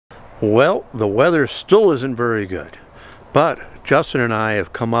Well, the weather still isn't very good, but Justin and I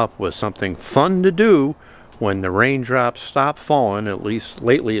have come up with something fun to do when the raindrops stop falling. At least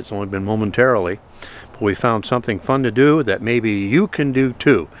lately it's only been momentarily, but we found something fun to do that maybe you can do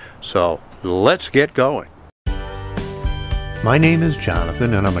too. So let's get going. My name is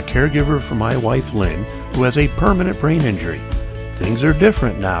Jonathan and I'm a caregiver for my wife Lynn, who has a permanent brain injury. Things are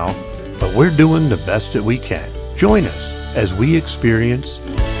different now, but we're doing the best that we can. Join us as we experience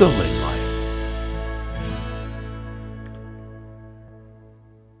the Lynn life.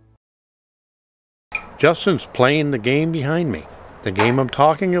 Justin's playing the game behind me. The game I'm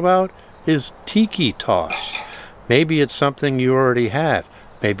talking about is Tiki Toss. Maybe it's something you already have.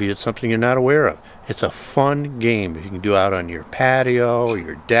 Maybe it's something you're not aware of. It's a fun game you can do out on your patio or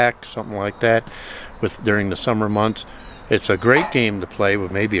your deck, something like that, during the summer months. It's a great game to play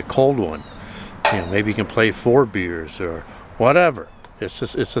with maybe a cold one. Maybe you can play 4 beers or whatever. It's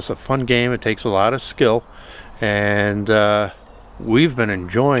just a fun game. It takes a lot of skill, and we've been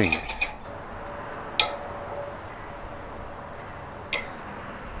enjoying it.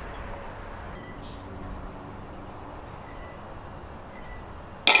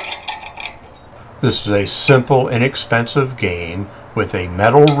 This is a simple, inexpensive game with a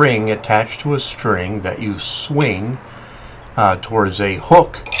metal ring attached to a string that you swing towards a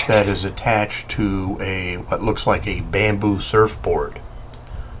hook that is attached to what looks like a bamboo surfboard.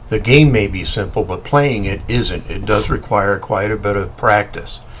 The game may be simple, but playing it isn't. It does require quite a bit of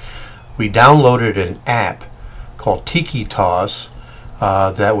practice. We downloaded an app called Tiki Toss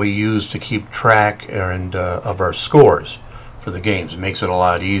that we use to keep track of our scores for the games. It makes it a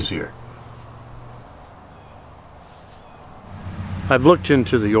lot easier. I've looked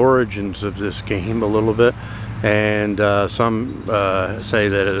into the origins of this game a little bit, and some say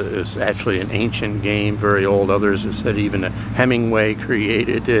that it's actually an ancient game, very old. Others have said even Hemingway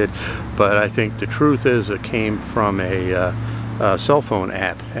created it, but I think the truth is it came from a cell phone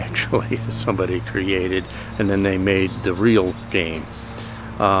app, actually, that somebody created, and then they made the real game.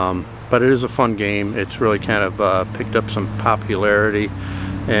 But it is a fun game. It's really kind of picked up some popularity,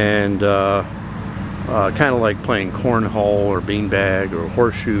 and kind of like playing cornhole or beanbag or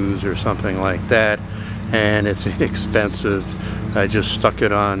horseshoes or something like that, and it's inexpensive. I just stuck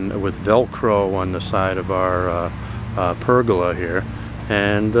it on with Velcro on the side of our pergola here,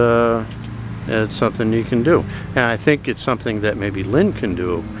 and it's something you can do. And I think it's something that maybe Lynn can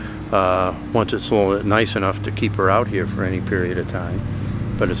do once it's a little nice enough to keep her out here for any period of time.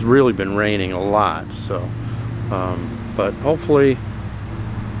 But it's really been raining a lot, so but hopefully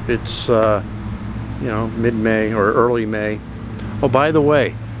it's mid-May or early May. Oh, by the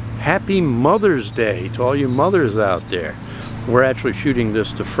way, happy Mother's Day to all you mothers out there. We're actually shooting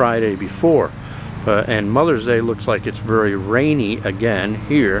this the Friday before, and Mother's Day looks like it's very rainy again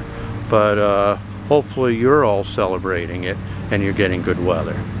here, but hopefully you're all celebrating it and you're getting good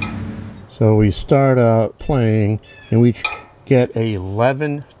weather. So we start out playing, and we get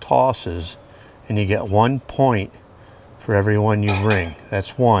 11 tosses, and you get 1 point for every one you ring.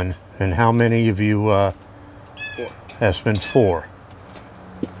 That's 1. And how many of you? 4. That's been 4.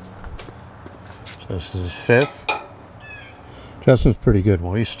 So this is 5th. Justin's pretty good.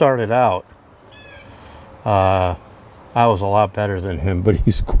 When we started out, I was a lot better than him, but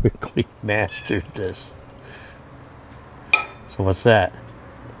he's quickly mastered this. So what's that?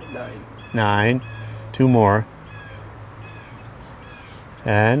 9. 9. 2 more.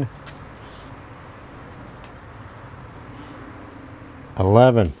 10.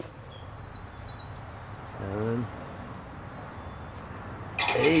 11. 7,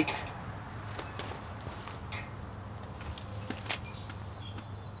 8,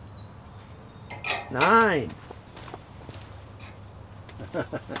 9.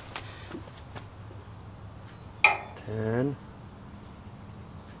 10,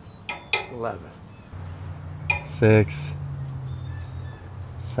 11. 6,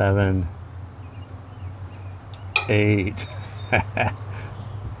 7, 8.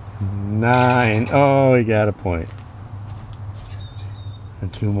 9. Oh, we got a point.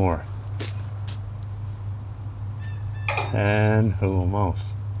 And 2 more. 10. Oh,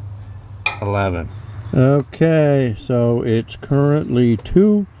 almost. 11. Okay, so it's currently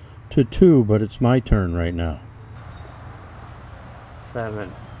 2-2, but it's my turn right now.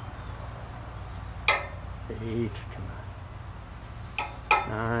 7, 8. Come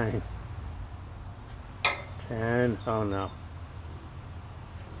on. 9. 10. Oh no.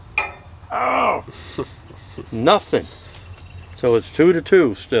 Oh! Nothing. So it's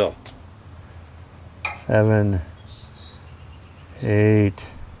 2-2 still. 7, 8,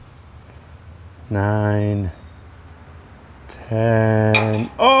 9,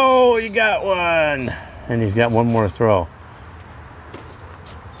 10. Oh, you got one. And he's got one more throw.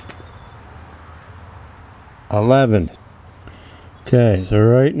 11. Okay, so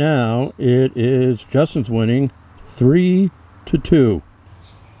right now it is Justin's winning 3-2.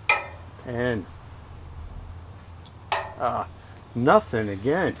 10. Nothing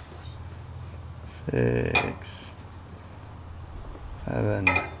again. 6, 7,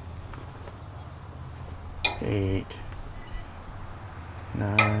 8,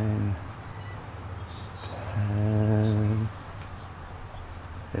 9, 10,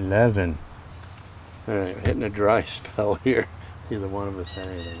 11. All right, we're hitting a dry spell here. Neither one of us had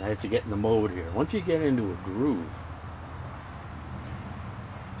anything. I have to get in the mode here. Once you get into a groove,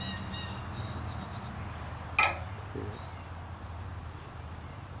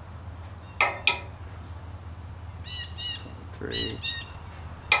 so 3,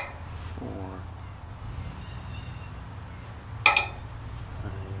 4, 5,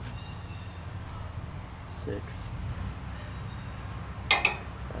 6,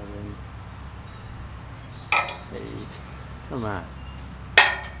 7, 8. Come on.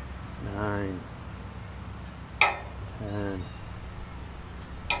 9, 10.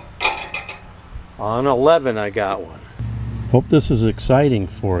 On 11, I got one. Hope this is exciting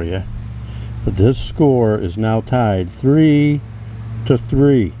for you. But this score is now tied 3-3.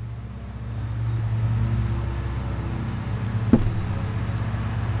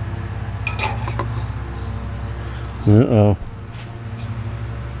 Uh-oh.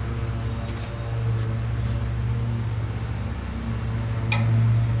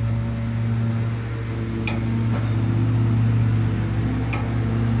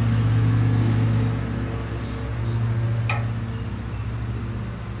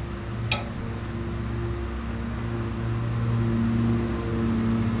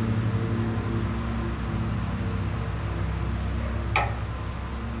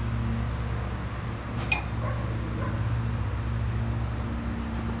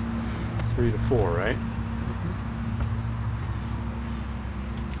 Three to 4, right?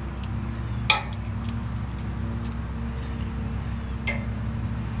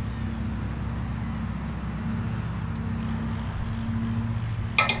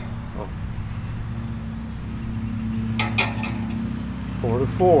 Oh. 4 to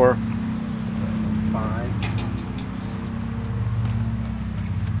 4. 5.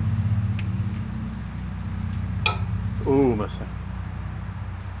 Ooh, missing.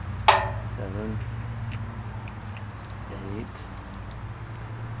 7, 8,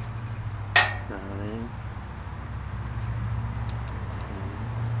 9, 10,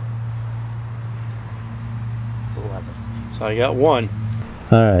 11. So I got one.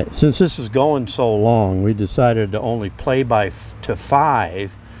 All right, since this is going so long, we decided to only play to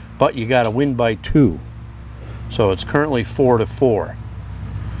 5, but you got to win by 2. So it's currently 4 to 4.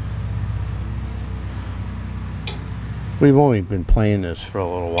 We've only been playing this for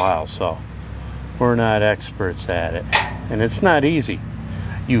a little while, so we're not experts at it. And it's not easy.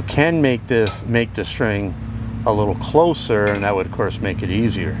 You can make the string a little closer, and that would of course make it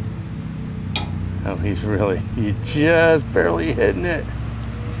easier. Oh, he's just barely hitting it.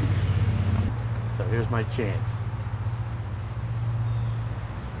 So here's my chance.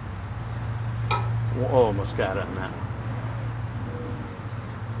 Oh, almost got it on that one.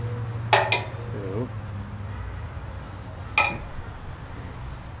 2.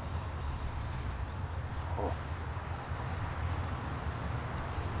 Oh.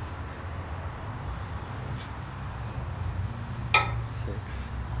 6.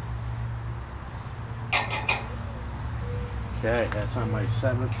 Okay, that's on my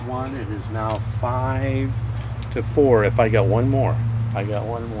 7th one. It is now 5 to 4. If I got one more, I got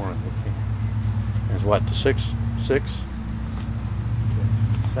one more in the can. Is what, the 6th?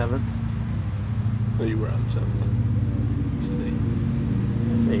 7th? Oh, you were on 7th. This is 8.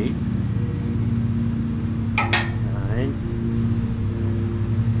 That's 8. 9.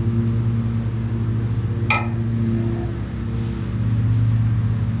 10.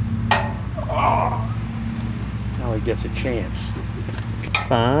 Oh! Now he gets a chance.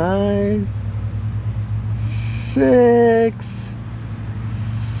 5, 6,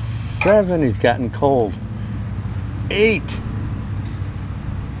 7. He's gotten cold. 8,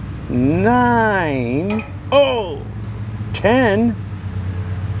 9. Oh, 10.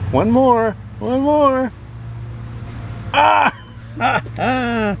 One more. One more. Ah!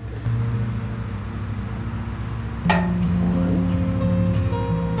 1,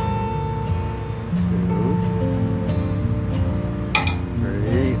 2,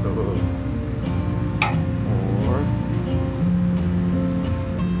 3. Oh. 4.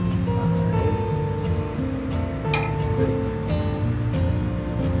 5, 6,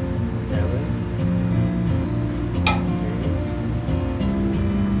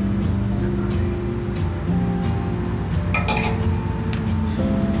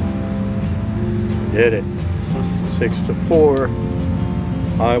 6-4.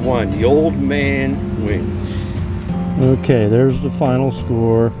 I won. The old man wins. Okay, there's the final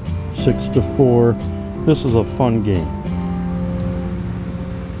score, 6-4. This is a fun game.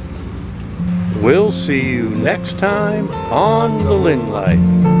 We'll see you next time on The Lin Life.